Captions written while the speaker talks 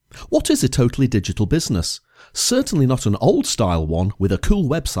What is a totally digital business? Certainly not an old-style one with a cool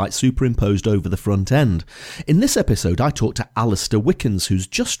website superimposed over the front end. In this episode, I talked to Alistair Wickens, who's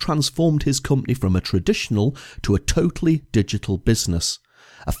just transformed his company from a traditional to a totally digital business.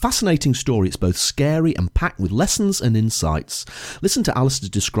 A fascinating story. It's both scary and packed with lessons and insights. Listen to Alistair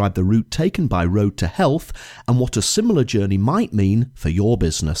describe the route taken by Road to Health and what a similar journey might mean for your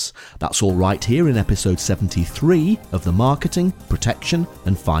business. That's all right here in episode 73 of the Marketing, Protection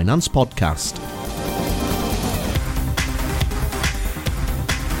and Finance podcast.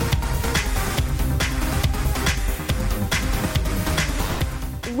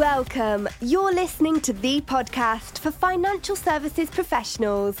 Welcome. You're listening to the podcast for financial services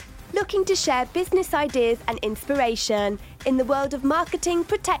professionals looking to share business ideas and inspiration in the world of marketing,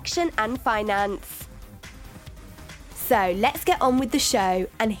 protection and finance. So let's get on with the show,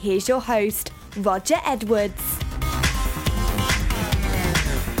 and here's your host, Roger Edwards.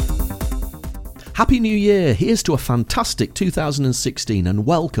 Happy New Year! Here's to a fantastic 2016 and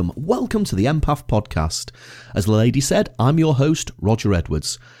welcome to the Empath podcast. As the lady said, I'm your host, Roger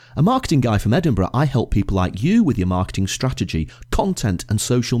Edwards. A marketing guy from Edinburgh, I help people like you with your marketing strategy, content and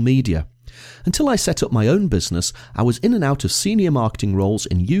social media. Until I set up my own business, I was in and out of senior marketing roles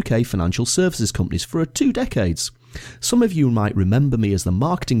in UK financial services companies for 2 decades. Some of you might remember me as the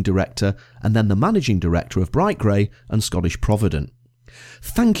marketing director and then the managing director of Bright Grey and Scottish Provident.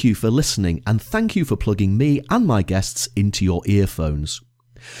 Thank you for listening, and thank you for plugging me and my guests into your earphones.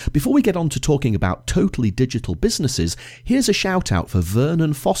 Before we get on to talking about totally digital businesses, here's a shout out for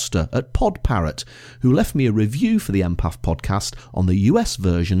Vernon Foster at PodParrot, who left me a review for the Empath podcast on the US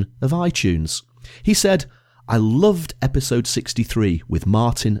version of iTunes. He said, "I loved episode 63 with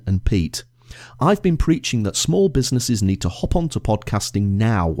Martin and Pete. I've been preaching that small businesses need to hop onto podcasting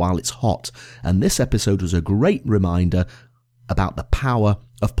now while it's hot, and this episode was a great reminder about the power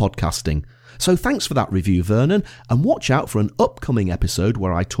of podcasting." So thanks for that review, Vernon, and watch out for an upcoming episode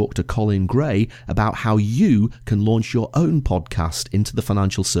where I talk to Colin Gray about how you can launch your own podcast into the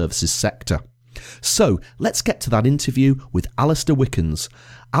financial services sector. So let's get to that interview with Alistair Wickens.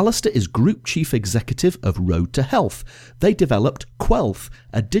 Alistair is Group Chief Executive of Road to Health. They developed Quelth,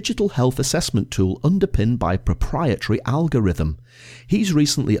 a digital health assessment tool underpinned by a proprietary algorithm. He's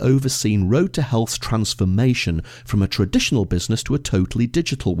recently overseen Road to Health's transformation from a traditional business to a totally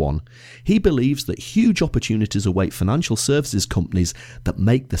digital one. He believes that huge opportunities await financial services companies that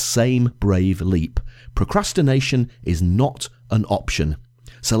make the same brave leap. Procrastination is not an option.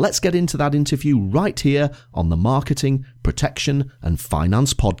 So let's get into that interview right here on the Marketing, Protection and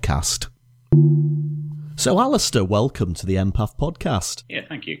Finance podcast. So Alistair, welcome to the Empath podcast. Yeah,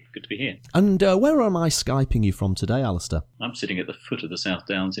 thank you. Good to be here. And where am I Skyping you from today, Alistair? I'm sitting at the foot of the South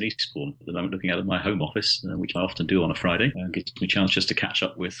Downs in Eastbourne at the moment, looking out of my home office, which I often do on a Friday. Gives me a chance just to catch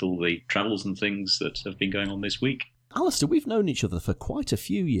up with all the travels and things that have been going on this week. Alistair, we've known each other for quite a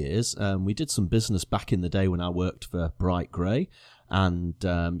few years. We did some business back in the day when I worked for Bright Grey. And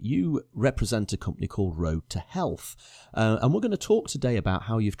you represent a company called Road to Health. And we're going to talk today about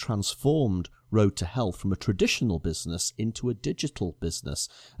how you've transformed Road to Health from a traditional business into a digital business.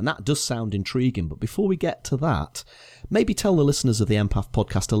 And that does sound intriguing. But before we get to that, maybe tell the listeners of the Empath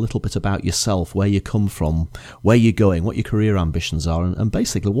podcast a little bit about yourself, where you come from, where you're going, what your career ambitions are, and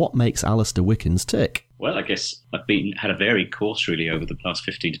basically what makes Alistair Wickens tick. Well, I guess I've had a varied course really over the past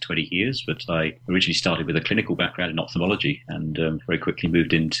 15 to 20 years, but I originally started with a clinical background in ophthalmology and very quickly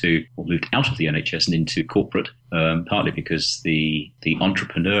moved out of the NHS and into corporate, partly because the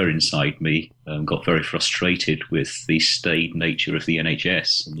entrepreneur inside me got very frustrated with the staid nature of the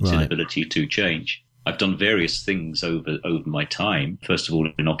NHS and its inability to change. I've done various things over my time. First of all,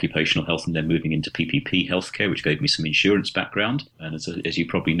 in occupational health, and then moving into PPP healthcare, which gave me some insurance background. And as you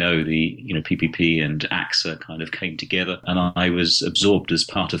probably know, the PPP and AXA kind of came together, and I was absorbed as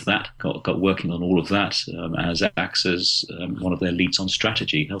part of that. Got working on all of that as AXA's one of their leads on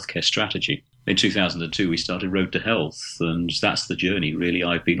strategy, healthcare strategy. In 2002, we started Road to Health, and that's the journey really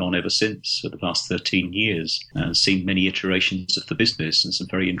I've been on ever since for the past 13 years, and seen many iterations of the business and some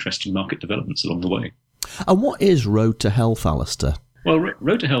very interesting market developments along the way. And what is Road to Health, Alistair? Well,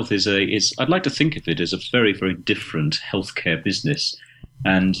 Road to Health is I'd like to think of it as a very, very different healthcare business.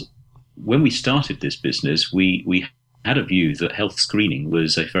 And when we started this business, we had a view that health screening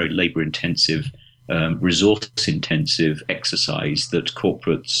was a very labour-intensive, resource-intensive exercise that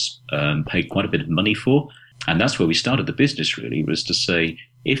corporates paid quite a bit of money for. And that's where we started the business, really, was to say,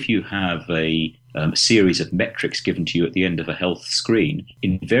 if you have a series of metrics given to you at the end of a health screen,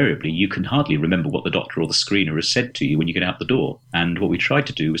 invariably you can hardly remember what the doctor or the screener has said to you when you get out the door. And what we tried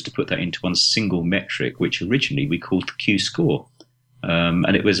to do was to put that into one single metric, which originally we called the Q-score.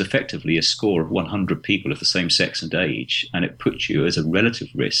 And it was effectively a score of 100 people of the same sex and age, and it put you as a relative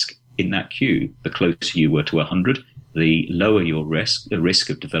risk in that queue. The closer you were to 100, the lower your risk, the risk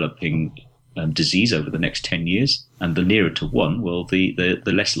of developing disease over the next 10 years, and the nearer to 1, well, the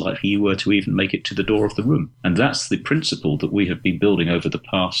less likely you were to even make it to the door of the room. And that's the principle that we have been building over the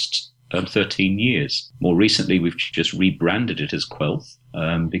past 13 years. More recently, we've just rebranded it as Quelth,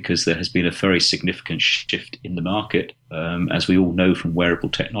 because there has been a very significant shift in the market, as we all know, from wearable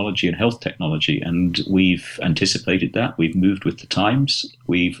technology and health technology. And we've anticipated that. We've moved with the times.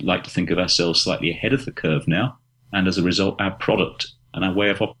 We've like to think of ourselves slightly ahead of the curve now. And as a result, our product and our way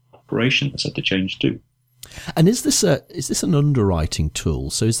of operation has had to change too. And is this an underwriting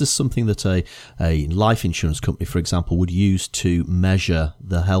tool? So is this something that a life insurance company, for example, would use to measure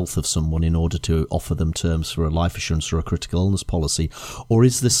the health of someone in order to offer them terms for a life insurance or a critical illness policy? Or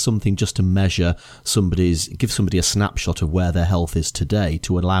is this something just to measure give somebody a snapshot of where their health is today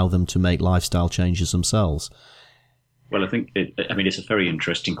to allow them to make lifestyle changes themselves? Well, I think it's a very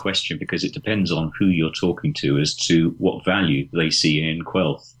interesting question, because it depends on who you're talking to as to what value they see in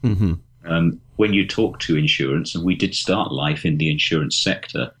Quelth. Mm-hmm. When you talk to insurance, and we did start life in the insurance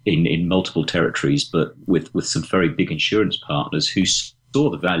sector in multiple territories, but with some very big insurance partners who saw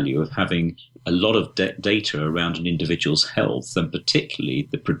the value of having a lot of data around an individual's health, and particularly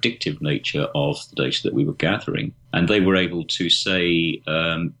the predictive nature of the data that we were gathering. And they were able to say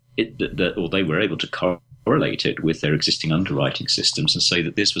they were able to correlate it with their existing underwriting systems and say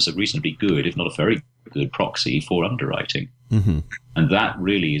that this was a reasonably good, if not a very good, proxy for underwriting. Mm-hmm. And that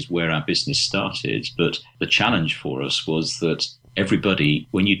really is where our business started. But the challenge for us was that everybody,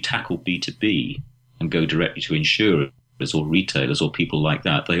 when you tackle B2B and go directly to insurers or retailers or people like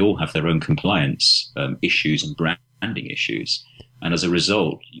that, they all have their own compliance issues and branding issues. And as a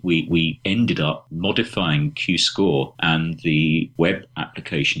result, we ended up modifying Q-Score and the web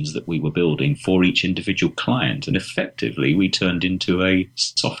applications that we were building for each individual client. And effectively, we turned into a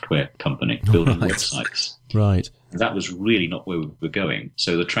software company building websites. Right. That was really not where we were going.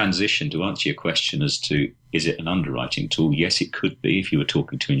 So the transition, to answer your question as to is it an underwriting tool? Yes, it could be if you were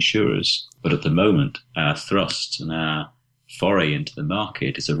talking to insurers. But at the moment, our thrust and our foray into the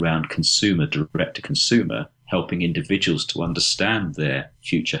market is around consumer, direct to consumer, helping individuals to understand their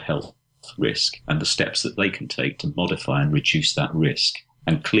future health risk and the steps that they can take to modify and reduce that risk.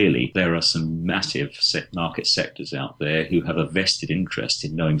 And clearly, there are some massive market sectors out there who have a vested interest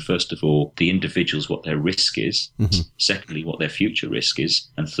in knowing, first of all, the individuals, what their risk is, mm-hmm. Secondly, what their future risk is,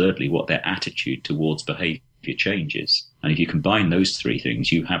 and thirdly, what their attitude towards behavior change is. And if you combine those three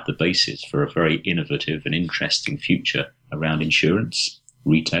things, you have the basis for a very innovative and interesting future around insurance,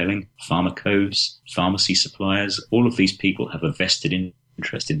 retailing, pharmacos, pharmacy suppliers. All of these people have a vested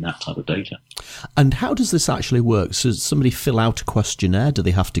interest in that type of data. And how does this actually work? So does somebody fill out a questionnaire? Do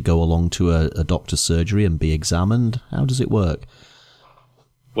they have to go along to a doctor's surgery and be examined? How does it work?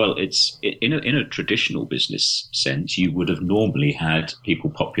 Well, it's in a traditional business sense, you would have normally had people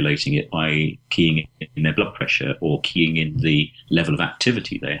populating it by keying in their blood pressure or keying in the level of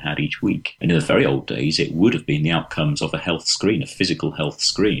activity they had each week. And in the very old days, it would have been the outcomes of a health screen, a physical health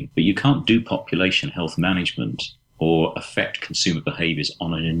screen. But you can't do population health management or affect consumer behaviours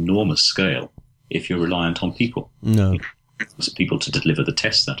on an enormous scale if you're reliant on people. No. People to deliver the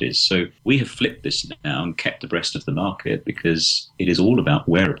test, that is. So we have flipped this now and kept abreast of the market because it is all about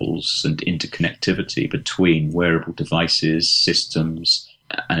wearables and interconnectivity between wearable devices, systems,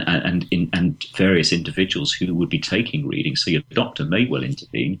 and various individuals who would be taking readings. So your doctor may well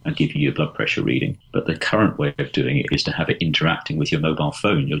intervene and give you your blood pressure reading, but the current way of doing it is to have it interacting with your mobile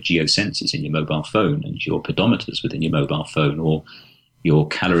phone, your geosensors in your mobile phone and your pedometers within your mobile phone, or your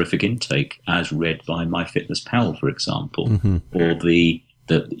calorific intake as read by MyFitnessPal, for example, mm-hmm. or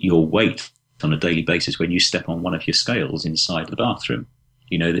your weight on a daily basis when you step on one of your scales inside the bathroom.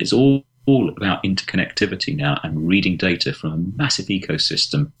 You know, it's all about interconnectivity now and reading data from a massive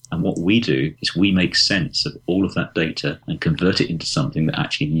ecosystem. And what we do is we make sense of all of that data and convert it into something that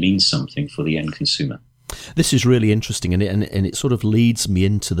actually means something for the end consumer. This is really interesting, and it sort of leads me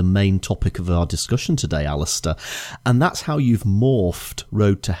into the main topic of our discussion today, Alistair, and that's how you've morphed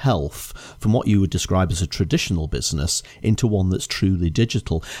Road to Health from what you would describe as a traditional business into one that's truly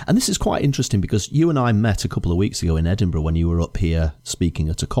digital. And this is quite interesting because you and I met a couple of weeks ago in Edinburgh when you were up here speaking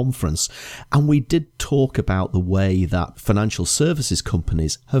at a conference, and we did talk about the way that financial services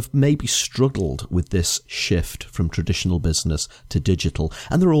companies have maybe struggled with this shift from traditional business to digital.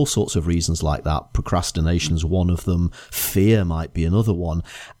 And there are all sorts of reasons like that. Procrastination's one of them, fear might be another one,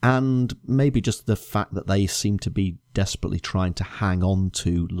 and maybe just the fact that they seem to be desperately trying to hang on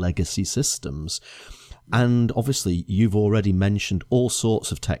to legacy systems. And obviously, you've already mentioned all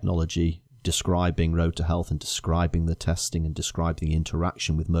sorts of technology describing Road to Health and describing the testing and describing the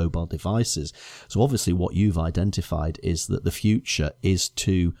interaction with mobile devices. So obviously what you've identified is that the future is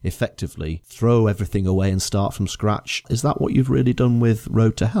to effectively throw everything away and start from scratch. Is that what you've really done with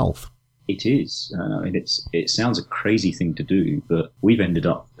Road to Health? It is. It sounds a crazy thing to do, but we've ended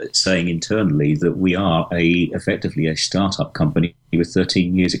up saying internally that we are effectively a startup company with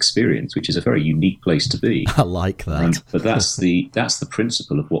 13 years experience, which is a very unique place to be. I like that. But that's the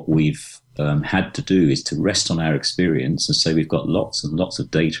principle of what we've had to do, is to rest on our experience and say we've got lots and lots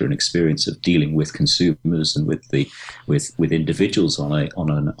of data and experience of dealing with consumers and with individuals on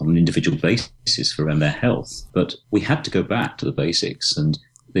an individual basis for around their health. But we had to go back to the basics, and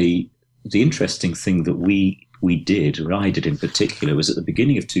the interesting thing that we did, or I did in particular, was at the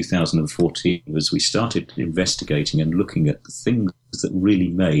beginning of 2014, was we started investigating and looking at the things that really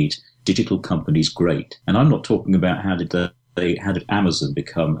made digital companies great. And I'm not talking about how did Amazon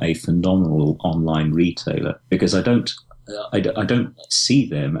become a phenomenal online retailer, because I don't see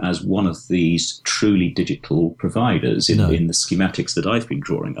them as one of these truly digital providers in the schematics that I've been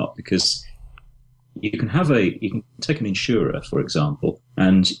drawing up. Because you can take an insurer, for example,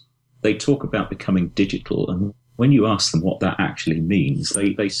 and they talk about becoming digital, and when you ask them what that actually means,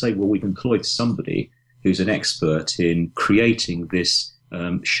 they say, well, we've employed somebody who's an expert in creating this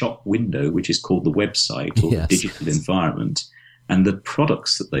shop window, which is called the website or the digital environment, and the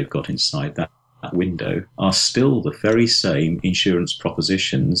products that they've got inside that window are still the very same insurance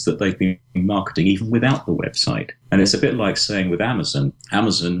propositions that they've been marketing even without the website. And it's a bit like saying with Amazon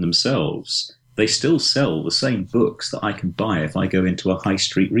themselves, they still sell the same books that I can buy if I go into a high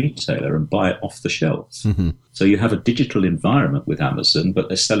street retailer and buy it off the shelf. Mm-hmm. So you have a digital environment with Amazon, but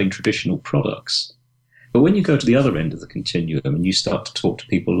they're selling traditional products. But when you go to the other end of the continuum and you start to talk to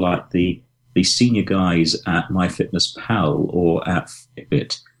people like the senior guys at MyFitnessPal or at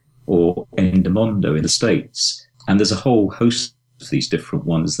Fitbit or Endomondo in the States, and there's a whole host of these different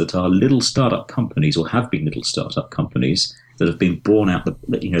ones that are little startup companies or have been little startup companies that have been born out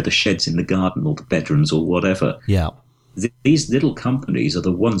the sheds in the garden or the bedrooms or whatever. Yeah. These little companies are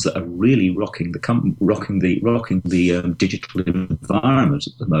the ones that are really rocking the digital environment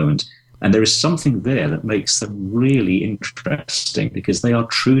at the moment. And there is something there that makes them really interesting because they are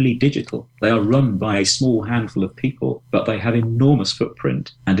truly digital. They are run by a small handful of people, but they have enormous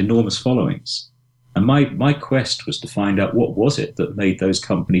footprint and enormous followings. And my quest was to find out what was it that made those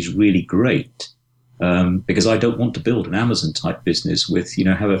companies really great. Because I don't want to build an Amazon type business with,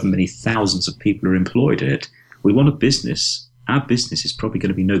 however many thousands of people are employed in it. We want a business. Our business is probably going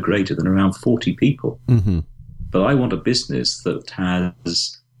to be no greater than around 40 people. Mm-hmm. But I want a business that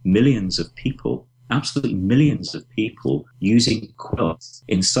has millions of people, absolutely millions of people using Quilth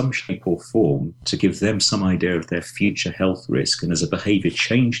in some shape or form to give them some idea of their future health risk and as a behavior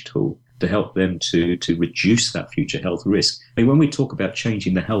change tool to help them to reduce that future health risk. I mean, when we talk about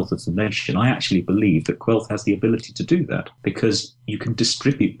changing the health of the nation, I actually believe that Quilth has the ability to do that because you can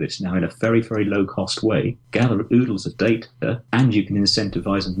distribute this now in a very, very low-cost way, gather oodles of data, and you can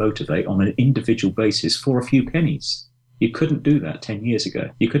incentivize and motivate on an individual basis for a few pennies. You couldn't do that 10 years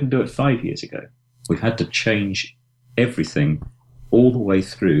ago. You couldn't do it 5 years ago. We've had to change everything all the way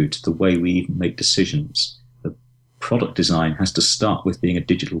through to the way we even make decisions. The product design has to start with being a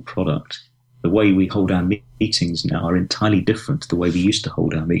digital product. The way we hold our meetings now are entirely different to the way we used to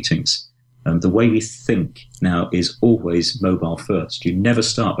hold our meetings. The way we think now is always mobile first. You never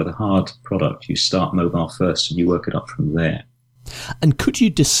start with a hard product. You start mobile first and you work it up from there. And could you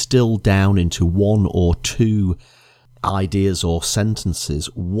distill down into one or two ideas or sentences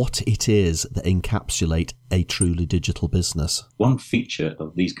what it is that encapsulate a truly digital business? One feature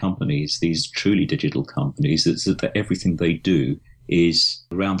of these companies, these truly digital companies, is that everything they do is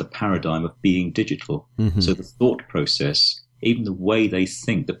around the paradigm of being digital. Mm-hmm. So the thought process, even the way they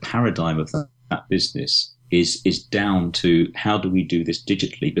think, the paradigm of that business is down to how do we do this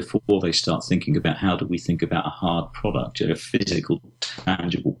digitally before they start thinking about how do we think about a hard product, a physical,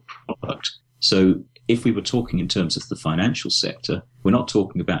 tangible product. So if we were talking in terms of the financial sector, we're not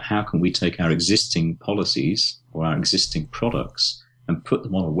talking about how can we take our existing policies or our existing products and put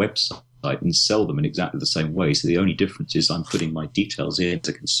them on a website and sell them in exactly the same way. So the only difference is I'm putting my details in as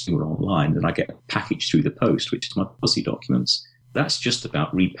a consumer online and I get a package through the post, which is my policy documents. That's just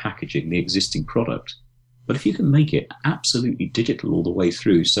about repackaging the existing product. But if you can make it absolutely digital all the way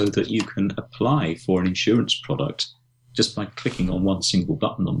through so that you can apply for an insurance product just by clicking on one single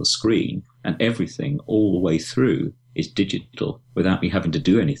button on the screen and everything all the way through is digital without me having to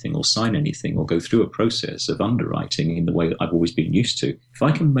do anything or sign anything or go through a process of underwriting in the way that I've always been used to. If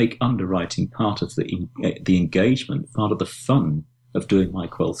I can make underwriting part of the engagement, part of the fun of doing my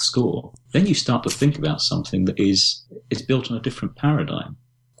Quelth score, then you start to think about something that is built on a different paradigm.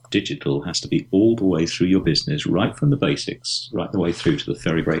 Digital has to be all the way through your business, right from the basics, right the way through to the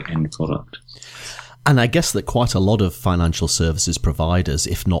very great end product. And I guess that quite a lot of financial services providers,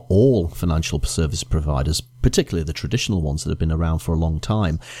 if not all financial service providers, particularly the traditional ones that have been around for a long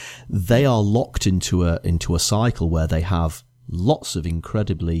time, they are locked into a cycle where they have lots of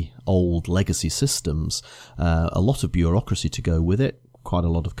incredibly old legacy systems, a lot of bureaucracy to go with it, quite a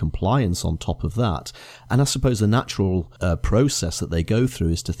lot of compliance on top of that. And I suppose the natural process that they go through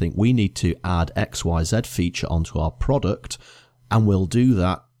is to think we need to add XYZ feature onto our product, and we'll do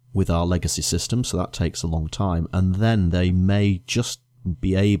that with our legacy system, so that takes a long time. And then they may just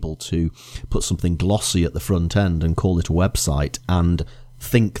be able to put something glossy at the front end and call it a website and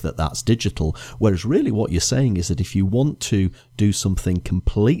think that that's digital. Whereas really what you're saying is that if you want to do something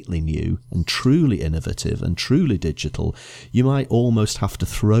completely new and truly innovative and truly digital, you might almost have to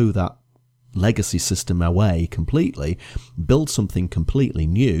throw that legacy system away completely, build something completely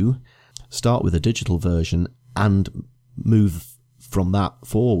new, start with a digital version and move from that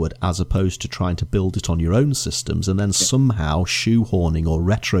forward, as opposed to trying to build it on your own systems and then somehow shoehorning or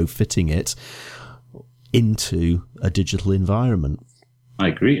retrofitting it into a digital environment. I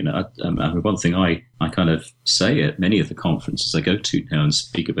agree. And one thing I kind of say at many of the conferences I go to now and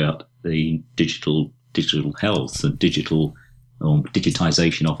speak about the digital health and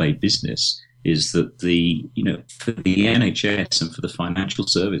digitization of a business is that for the NHS and for the financial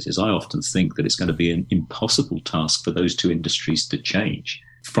services, I often think that it's going to be an impossible task for those two industries to change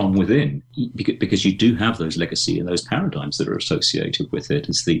from within, because you do have those legacy and those paradigms that are associated with it.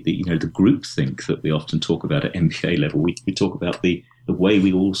 It's the groupthink that we often talk about at MBA level. We talk about the way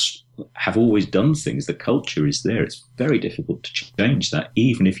we all have always done things. The culture is there. It's very difficult to change that,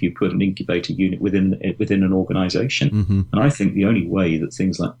 even if you put an incubator unit within an organisation. Mm-hmm. And I think the only way that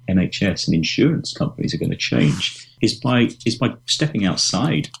things like NHS and insurance companies are going to change is by stepping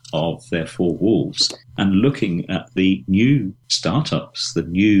outside of their four walls and looking at the new startups, the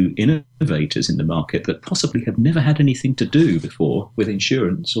new innovators in the market that possibly have never had anything to do before with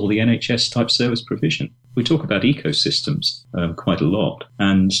insurance or the NHS type service provision. We talk about ecosystems quite a lot.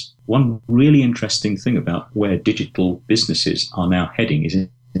 And one really interesting thing about where digital businesses are now heading is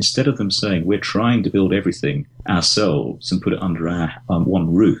instead of them saying we're trying to build everything ourselves and put it under our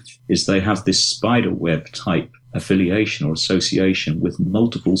one roof, is they have this spider web type affiliation or association with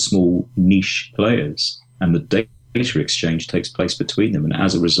multiple small niche players, and the data exchange takes place between them. And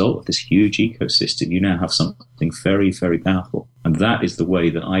as a result of this huge ecosystem, you now have something very, very powerful. And that is the way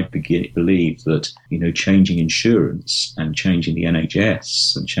that I believe that, changing insurance and changing the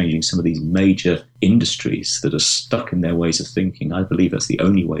NHS and changing some of these major industries that are stuck in their ways of thinking, I believe that's the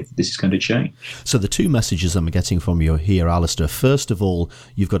only way that this is going to change. So the two messages I'm getting from you here, Alistair, first of all,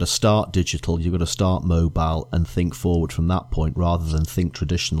 you've got to start digital, you've got to start mobile and think forward from that point rather than think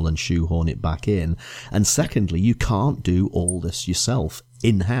traditional and shoehorn it back in. And secondly, you can't do all this yourself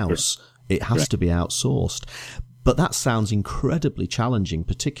in-house. It has to be outsourced. But that sounds incredibly challenging,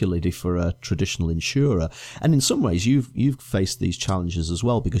 particularly for a traditional insurer. And in some ways, you've faced these challenges as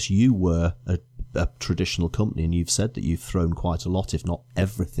well, because you were a traditional company and you've said that you've thrown quite a lot, if not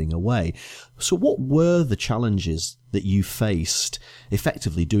everything, away. So what were the challenges that you faced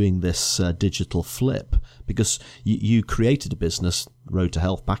effectively doing this digital flip? Because you created a business, Road to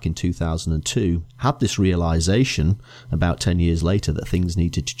Health, back in 2002, had this realization about 10 years later that things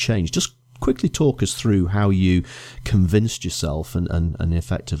needed to change. Just quickly talk us through how you convinced yourself and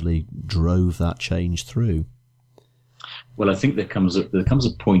effectively drove that change through. Well, I think there comes a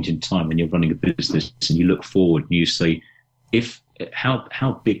point in time when you're running a business and you look forward and you say,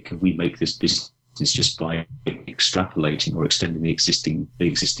 how big can we make this business just by extrapolating or extending the existing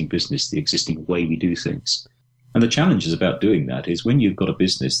business, the existing way we do things? And the challenges about doing that is when you've got a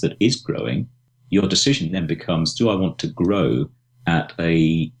business that is growing, your decision then becomes, do I want to grow at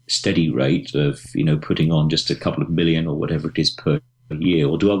a steady rate of, putting on just a couple of million or whatever it is per year,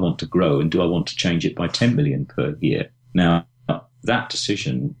 or do I want to grow and do I want to change it by 10 million per year? Now, that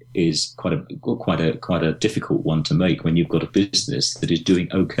decision is quite a difficult one to make when you've got a business that is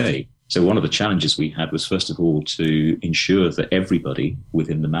doing okay. So one of the challenges we had was, first of all, to ensure that everybody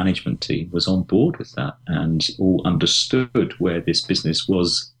within the management team was on board with that and all understood where this business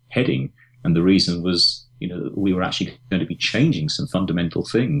was heading. And the reason was, we were actually going to be changing some fundamental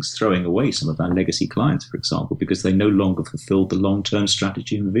things, throwing away some of our legacy clients, for example, because they no longer fulfilled the long-term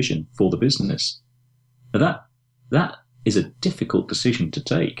strategy and vision for the business. Now that is a difficult decision to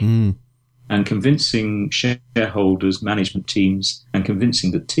take. And convincing shareholders, management teams, and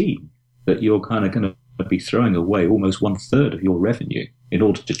convincing the team that you're kind of going to be throwing away almost 1/3 of your revenue in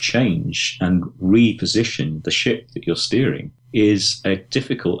order to change and reposition the ship that you're steering is a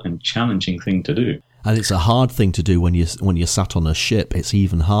difficult and challenging thing to do. And it's a hard thing to do when you're sat on a ship. It's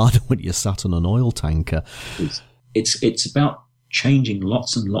even harder when you're sat on an oil tanker. It's about changing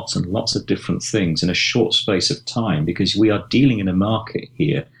lots and lots and lots of different things in a short space of time, because we are dealing in a market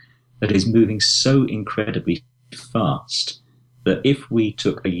here that is moving so incredibly fast that if we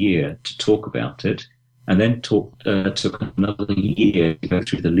took a year to talk about it and then took another year to go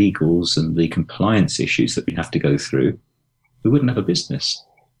through the legals and the compliance issues that we have to go through, we wouldn't have a business,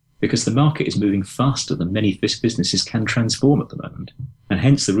 because the market is moving faster than many businesses can transform at the moment. And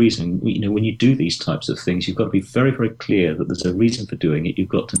hence the reason, when you do these types of things, you've got to be very, very clear that there's a reason for doing it. You've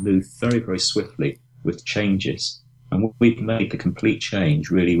got to move very, very swiftly with changes. And we've made the complete change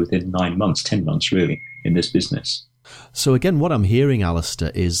really within 9 months, 10 months really, in this business. So again, what I'm hearing,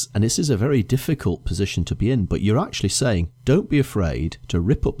 Alistair, is, and this is a very difficult position to be in, but you're actually saying, don't be afraid to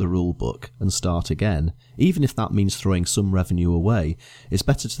rip up the rule book and start again. Even if that means throwing some revenue away, it's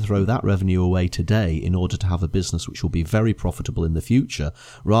better to throw that revenue away today in order to have a business which will be very profitable in the future,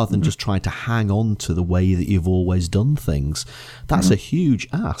 rather than just trying to hang on to the way that you've always done things. That's a huge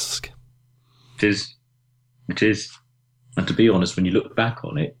ask. It is. And to be honest, when you look back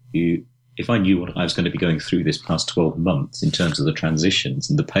on it, if I knew what I was going to be going through this past 12 months in terms of the transitions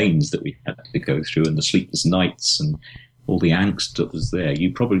and the pains that we had to go through and the sleepless nights and all the angst that was there,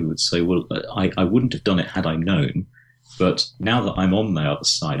 you probably would say, well, I wouldn't have done it had I known. But now that I'm on the other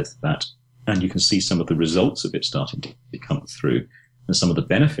side of that, and you can see some of the results of it starting to come through and some of the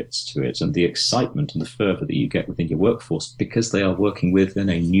benefits to it and the excitement and the fervour that you get within your workforce because they are working within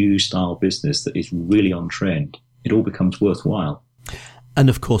a new style business that is really on trend, it all becomes worthwhile. And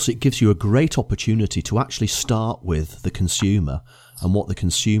of course, it gives you a great opportunity to actually start with the consumer and what the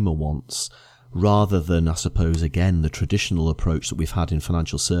consumer wants, rather than, I suppose, again, the traditional approach that we've had in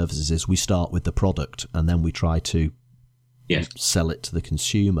financial services is we start with the product and then we try to sell it to the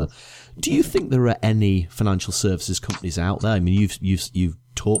consumer. Do you think there are any financial services companies out there? I mean, you've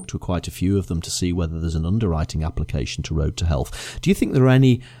talked to quite a few of them to see whether there's an underwriting application to Road to Health. Do you think there are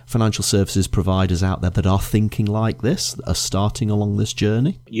any financial services providers out there that are thinking like this, that are starting along this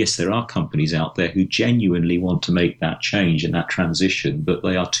journey? Yes, there are companies out there who genuinely want to make that change and that transition, but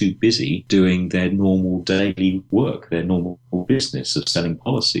they are too busy doing their normal daily work, their normal business of selling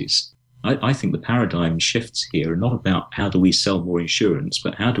policies. I think the paradigm shifts here are not about how do we sell more insurance,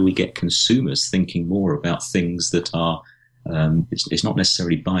 but how do we get consumers thinking more about things that are, it's not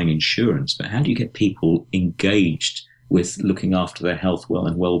necessarily buying insurance, but how do you get people engaged with looking after their health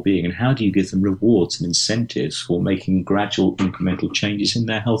and well-being, and how do you give them rewards and incentives for making gradual incremental changes in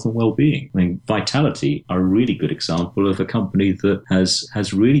their health and well-being? I mean, Vitality are a really good example of a company that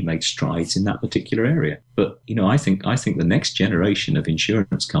has really made strides in that particular area. But, I think the next generation of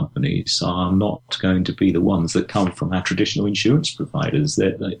insurance companies are not going to be the ones that come from our traditional insurance providers.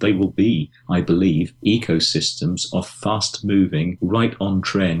 They will be, I believe, ecosystems of fast-moving,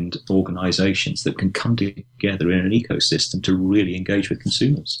 right-on-trend organizations that can come together in an ecosystem to really engage with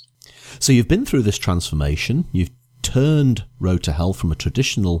consumers. So you've been through this transformation. You've turned Road to Health from a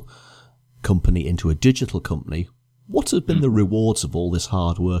traditional company into a digital company. What have been the rewards of all this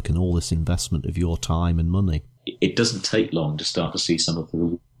hard work and all this investment of your time and money? It doesn't take long to start to see some of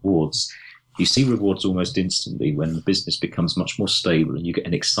the rewards. You see rewards almost instantly when the business becomes much more stable and you get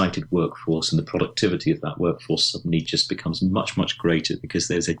an excited workforce, and the productivity of that workforce suddenly just becomes much, much greater because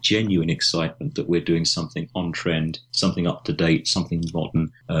there's a genuine excitement that we're doing something on trend, something up to date, something modern,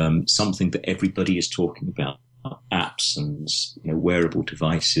 something that everybody is talking about. Apps and wearable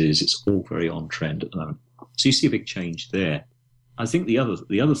devices, it's all very on trend at the moment. So you see a big change there. I think the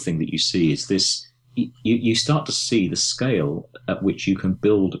other thing that you see is this: you start to see the scale at which you can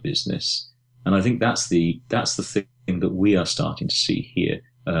build a business, and I think that's the thing that we are starting to see here.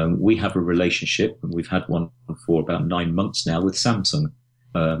 We have a relationship, and we've had one for about 9 months now with Samsung,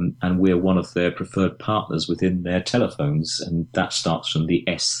 and we're one of their preferred partners within their telephones, and that starts from the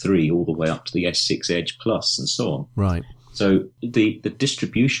S3 all the way up to the S6 Edge Plus and so on. Right. So the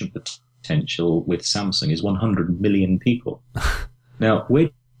distribution potential with Samsung is 100 million people. Now, where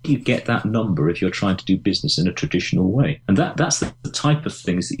do you get that number if you're trying to do business in a traditional way? And that's the type of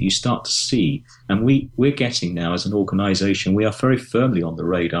things that you start to see. And we're getting now as an organization, we are very firmly on the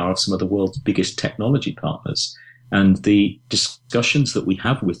radar of some of the world's biggest technology partners. And the discussions that we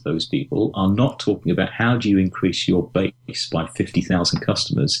have with those people are not talking about how do you increase your base by 50,000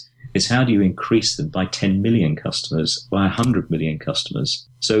 customers. It's how do you increase them by 10 million customers, by 100 million customers?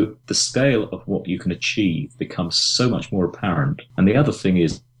 So the scale of what you can achieve becomes so much more apparent. And the other thing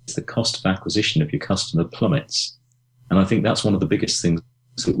is the cost of acquisition of your customer plummets. And I think that's one of the biggest things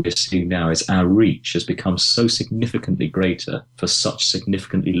that we're seeing now is our reach has become so significantly greater for such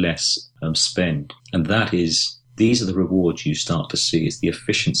significantly less spend. And these are the rewards you start to see, is the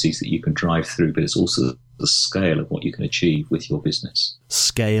efficiencies that you can drive through, but it's also the scale of what you can achieve with your business.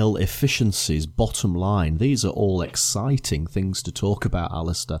 Scale, efficiencies, bottom line. These are all exciting things to talk about,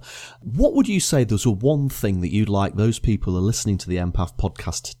 Alistair. What would you say there's one thing that you'd like those people who are listening to the Empath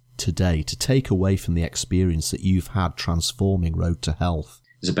podcast today to take away from the experience that you've had transforming Road to Health?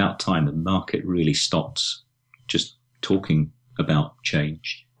 It's about time the market really stopped just talking about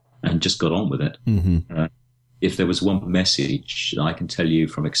change and just got on with it. Mm-hmm. If there was one message I can tell you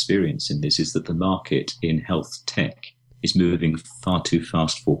from experience in this, is that the market in health tech is moving far too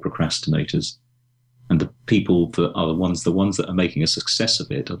fast for procrastinators. And the people that are the ones that are making a success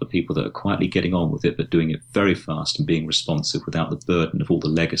of it are the people that are quietly getting on with it, but doing it very fast and being responsive without the burden of all the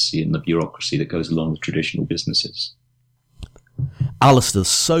legacy and the bureaucracy that goes along with traditional businesses. Alistair,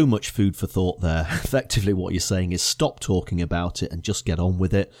 so much food for thought there. Effectively what you're saying is stop talking about it and just get on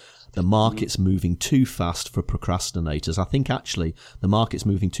with it. The market's moving too fast for procrastinators. I think actually the market's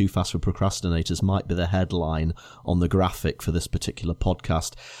moving too fast for procrastinators might be the headline on the graphic for this particular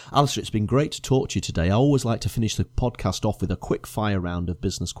podcast. Alistair, it's been great to talk to you today. I always like to finish the podcast off with a quick fire round of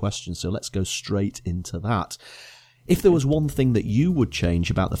business questions, so let's go straight into that. If there was one thing that you would change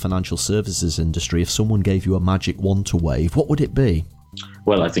about the financial services industry, if someone gave you a magic wand to wave, what would it be?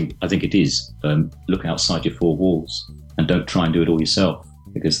 Well, I think it is look outside your four walls and don't try and do it all yourself.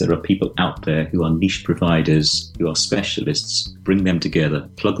 Because there are people out there who are niche providers, who are specialists. Bring them together,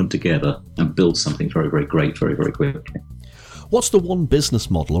 plug them together, and build something very, very great, very, very quickly. What's the one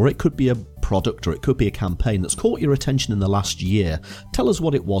business model, or it could be a product, or it could be a campaign that's caught your attention in the last year? Tell us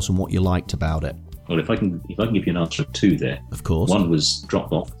what it was and what you liked about it. Well, if I can give you an answer of two there. Of course. One was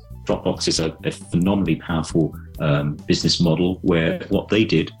Dropbox. Dropbox is a phenomenally powerful business model where what they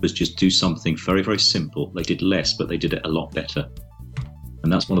did was just do something very, very simple. They did less, but they did it a lot better.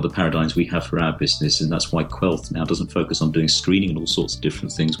 And that's one of the paradigms we have for our business, and that's why Quelth now doesn't focus on doing screening and all sorts of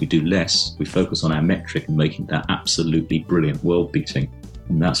different things. We do less. We focus on our metric and making that absolutely brilliant, world-beating.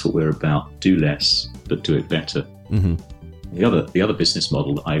 And that's what we're about. Do less, but do it better. Mm-hmm. The other business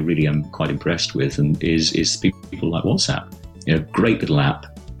model that I really am quite impressed with and is people like WhatsApp. You know, great little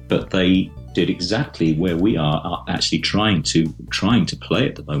app, but they did exactly where we are actually trying to play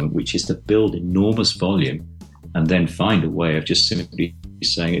at the moment, which is to build enormous volume and then find a way of just simply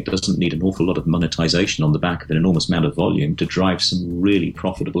saying it doesn't need an awful lot of monetization on the back of an enormous amount of volume to drive some really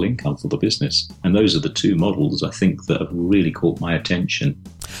profitable income for the business. And those are the two models, I think, that have really caught my attention.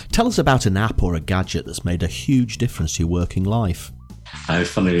 Tell us about an app or a gadget that's made a huge difference to your working life.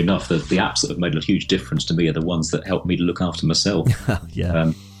 Funnily enough, the apps that have made a huge difference to me are the ones that help me to look after myself.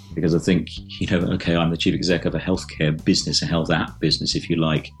 Yeah. Because I think, okay, I'm the chief exec of a healthcare business, a health app business, if you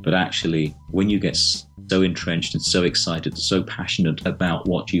like. But actually, when you get so entrenched and so excited, so passionate about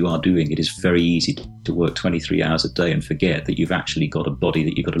what you are doing, it is very easy to work 23 hours a day and forget that you've actually got a body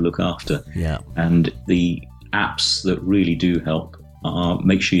that you've got to look after. Yeah. And the apps that really do help are,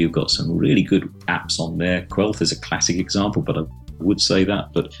 make sure you've got some really good apps on there. Quelth is a classic example, but I would say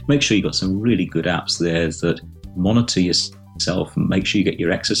that. But make sure you've got some really good apps there that monitor yourself and make sure you get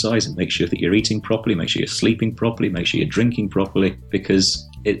your exercise and make sure that you're eating properly, make sure you're sleeping properly, make sure you're drinking properly, because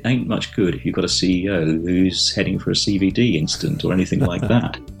it ain't much good if you've got a CEO who's heading for a CVD incident or anything like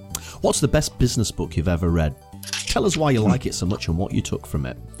that. What's the best business book you've ever read? Tell us why you like it so much and what you took from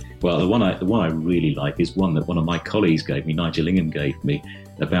it. Well, the one I really like is one that one of my colleagues gave me, Nigel Ingham gave me,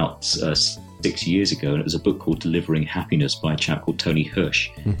 about 6 years ago, and it was a book called Delivering Happiness by a chap called Tony Hirsch.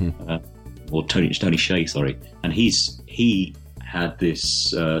 Mm-hmm. Or Tony Shea, sorry. And he had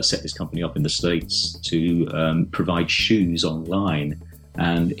this set this company up in the States to provide shoes online,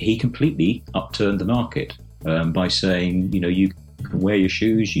 and he completely upturned the market by saying, you can wear your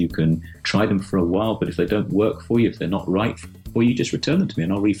shoes, you can try them for a while, but if they don't work for you, if they're not right for you, just return them to me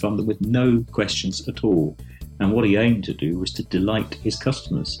and I'll refund them with no questions at all. And what he aimed to do was to delight his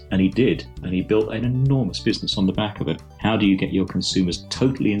customers. And he did. And he built an enormous business on the back of it. How do you get your consumers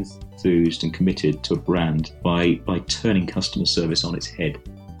totally enthused and committed to a brand by turning customer service on its head?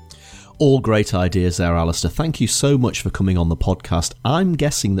 All great ideas there, Alistair. Thank you so much for coming on the podcast. I'm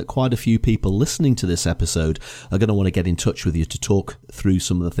guessing that quite a few people listening to this episode are going to want to get in touch with you to talk through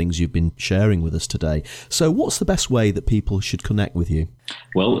some of the things you've been sharing with us today. So what's the best way that people should connect with you?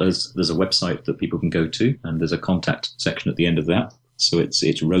 Well, there's a website that people can go to, and there's a contact section at the end of that. So it's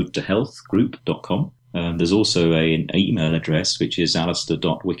roadtohealthgroup.com. There's also an email address, which is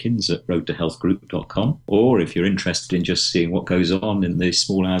alistair.wickens@roadtohealthgroup.com. Or if you're interested in just seeing what goes on in the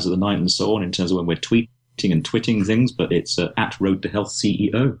small hours of the night and so on, in terms of when we're tweeting and twitting things, but it's at Road to Health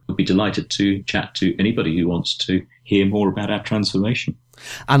CEO. We'd be delighted to chat to anybody who wants to hear more about our transformation.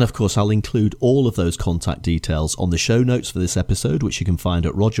 And of course, I'll include all of those contact details on the show notes for this episode, which you can find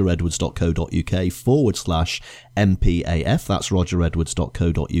at rogeredwards.co.uk/MPAF. That's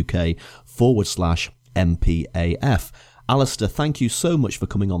rogeredwards.co.uk/MPAF. Alistair, thank you so much for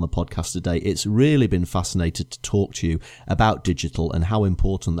coming on the podcast today. It's really been fascinating to talk to you about digital and how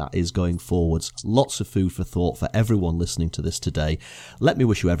important that is going forwards. Lots of food for thought for everyone listening to this today. Let me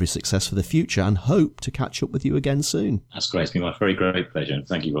wish you every success for the future and hope to catch up with you again soon. That's great. It's been my very great pleasure.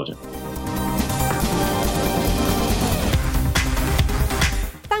 Thank you, Roger.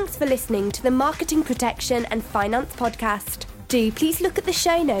 Thanks for listening to the Marketing Protection and Finance Podcast. Do please look at the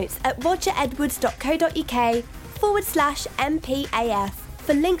show notes at rogeredwards.co.uk/MPAF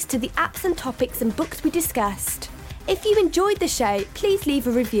for links to the apps and topics and books we discussed. If you enjoyed the show, please leave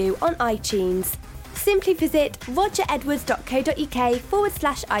a review on iTunes. Simply visit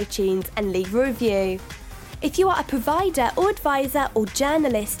rogeredwards.co.uk/iTunes and leave a review. If you are a provider or advisor or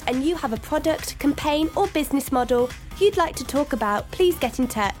journalist and you have a product, campaign or business model you'd like to talk about, please get in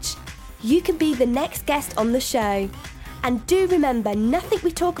touch. You can be the next guest on the show. And do remember, nothing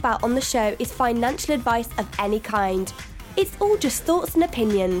we talk about on the show is financial advice of any kind. It's all just thoughts and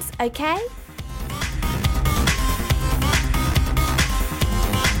opinions, okay?